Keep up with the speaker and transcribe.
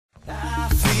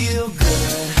feel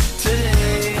good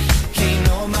today. Can't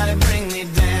nobody bring me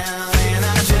down. And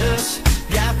I just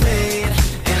got paid,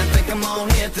 and I think I'm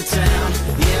gonna hit the town.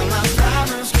 Yeah, my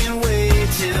problems can wait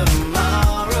till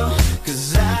tomorrow,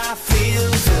 'cause I feel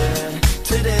good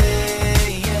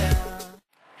today, yeah.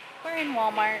 We're in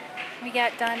Walmart. We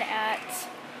got done at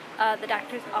the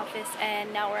doctor's office,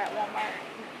 and now we're at Walmart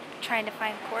trying to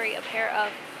find Cory a pair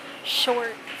of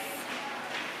shorts.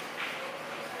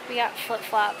 We got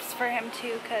flip-flops for him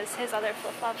too, because his other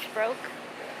flip-flops broke.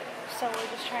 So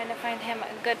we're just trying to find him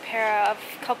a good pair of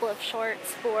couple of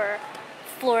shorts for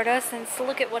Florida, since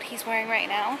look at what he's wearing right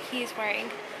now. He's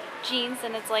wearing jeans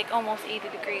and it's like almost 80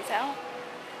 degrees out.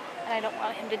 And I don't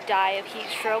want him to die of heat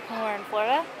stroke when we're in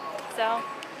Florida. So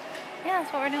yeah,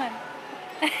 that's what we're doing.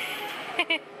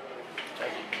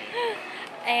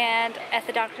 And at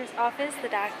the doctor's office, the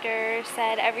doctor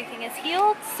said everything is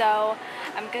healed, so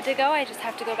I'm good to go. I just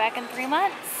have to go back in 3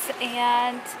 months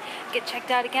and get checked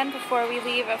out again before we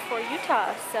leave for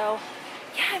Utah. So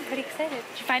yeah, I'm pretty excited.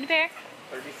 Did you find a pair?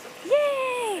 36.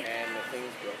 Yay! And the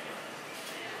thing's broken.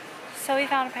 So we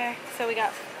found a pair. So we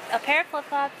got a pair of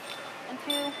flip-flops and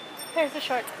 2 pairs of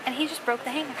shorts, and he just broke the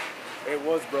hanger. It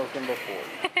was broken before.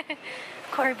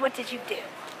 Cory, what did you do?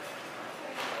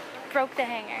 Broke the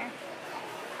hanger.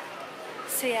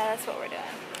 So yeah, that's what we're doing.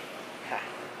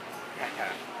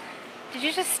 Did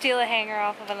you just steal a hanger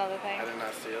off of another thing? I did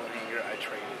not steal a hanger, I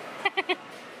traded.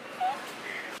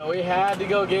 We had to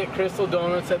go get Crystal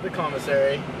Donuts at the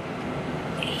commissary.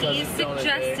 He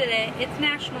suggested it. It's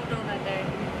National Donut Day.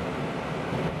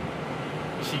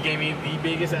 She gave me the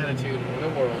biggest attitude in the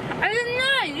world. I did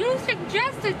not. You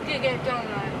suggested to get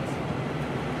donuts.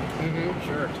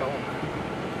 Sure, tell him that.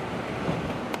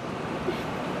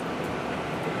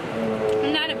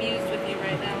 I'm not amused with you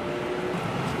right now.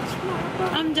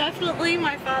 I'm definitely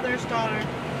my father's daughter.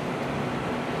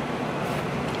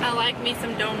 I like me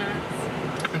some donuts.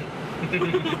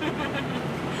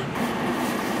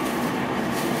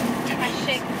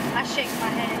 I shake my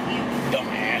head at you.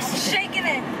 Dumbass. I'm shaking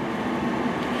it.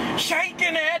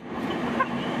 Shaking it!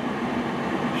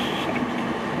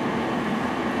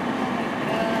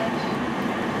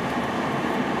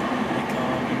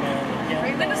 Are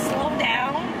you gonna slow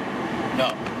down? No.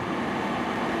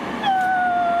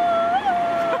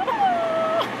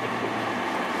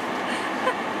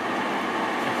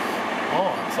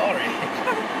 Oh, I'm sorry.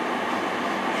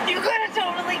 You could have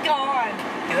totally gone.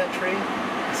 See that tree?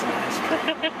 That's a nice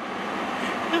tree.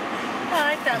 I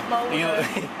like that boulder.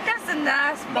 That's a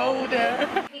nice boulder.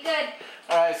 You good?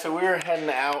 Alright, so we're heading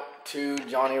out to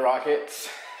Johnny Rockets,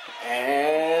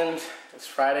 and it's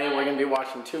Friday. We're going to be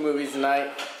watching 2 movies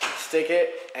tonight, Stick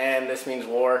It and This Means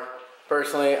War.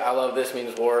 Personally, I love This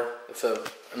Means War. It's an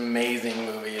amazing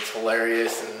movie. It's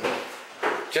hilarious and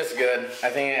just good. I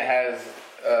think it has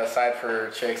a side for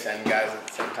chicks and guys at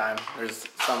the same time. There's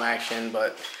some action,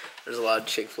 but there's a lot of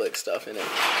chick flick stuff in it.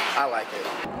 I like it.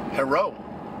 Hero.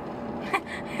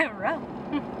 Hero.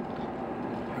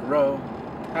 Hero.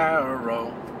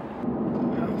 Hero.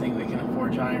 I don't think we can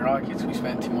afford Johnny Rockets. We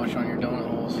spent too much on your donut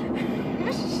holes.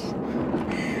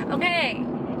 Okay,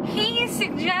 he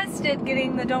suggested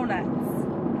getting the donuts.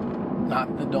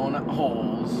 Not the donut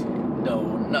holes.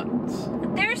 Donuts.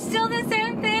 They're still the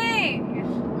same thing.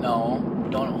 No,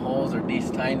 donut holes are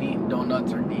these tiny.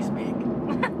 Donuts are these big.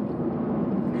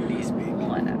 These big.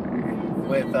 Whatever.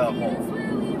 With a hole.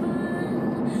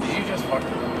 Did you just fuck?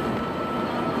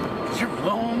 Cause you're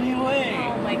blowing me away.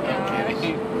 Oh my gosh.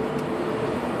 Okay.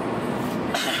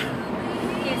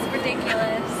 He's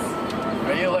ridiculous.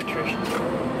 Are you an electrician?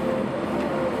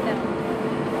 No.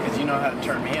 Because you know how to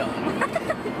turn me on.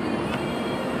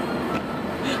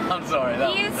 I'm sorry.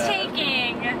 That He was is bad.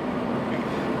 taking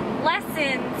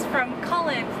lessons from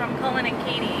Cullen and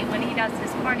Katie when he does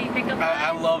his corny pickup lines.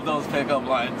 I love those pickup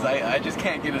lines. I just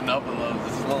can't get enough of those.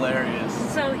 This is hilarious.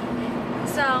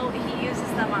 So he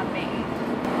uses them on me.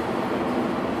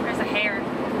 There's a hair.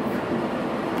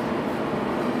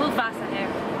 Mufasa hair.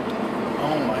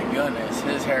 Oh my goodness,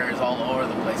 his hair is all over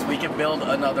the place. We can build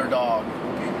another dog.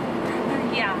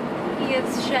 Yeah, he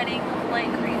is shedding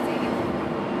like crazy.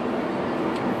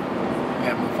 We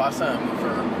have Mufasa and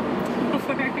Mufer.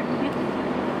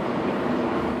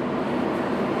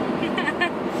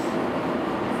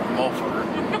 Mofer.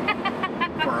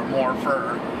 For more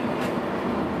fur.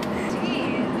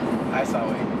 Jeez. I saw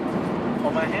it.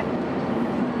 Hold my hand.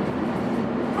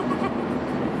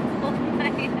 Oh my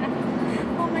god.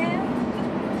 Oh man.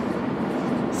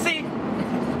 See?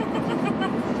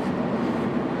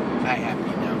 I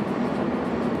happy now.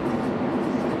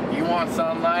 You want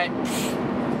sunlight?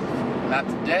 Not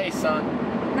today, son.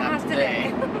 Not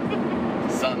today.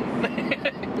 Son.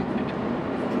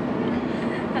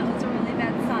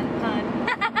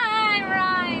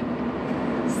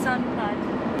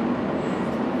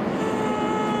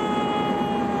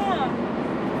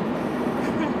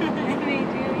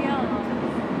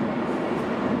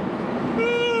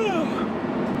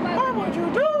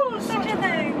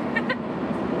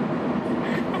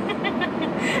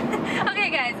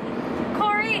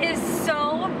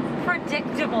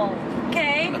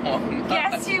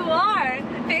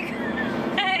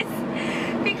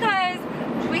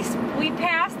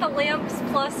 Lamps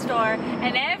Plus store,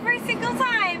 and every single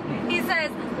time he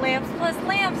says lamps plus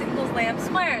lamps equals lamps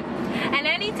squared. And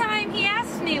anytime he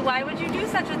asks me, why would you do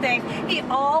such a thing, he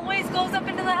always goes up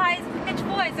into the highest pitched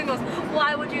voice and goes,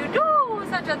 why would you do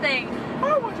such a thing?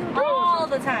 Why would you do All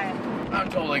the time. I'm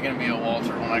totally gonna be a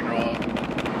Walter when I grow up.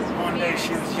 One day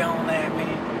she was yelling at me.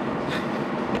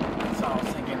 So I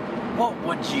was thinking, what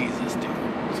would Jesus do?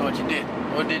 So what you did?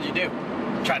 What did you do?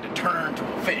 Tried to turn her into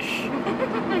a fish.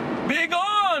 Big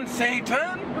on,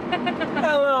 Satan!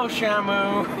 Hello,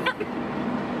 Shamu.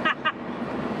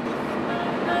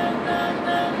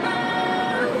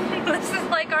 This is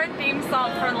like our theme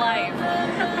song for life.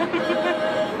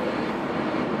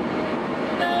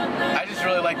 I just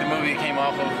really like the movie it came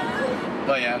off of.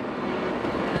 But yeah,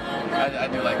 I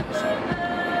do like this song.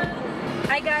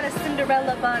 I got a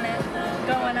Cinderella bonnet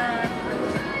going on.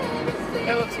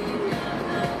 It looks,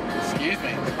 excuse me,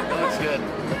 it looks good.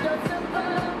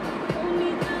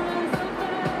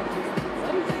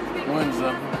 When's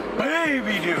the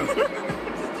baby due?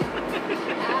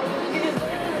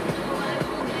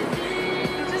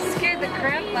 You just scared the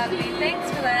crap out of me. Thanks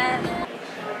for that.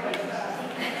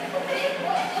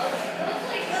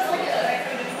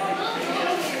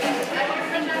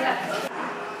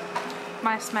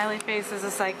 My smiley face is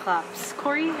a cyclops.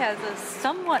 Cory has a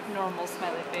somewhat normal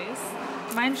smiley face.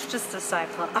 Mine's just a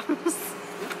cyclops.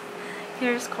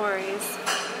 Here's Cory's,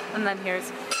 and then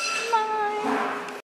here's mine.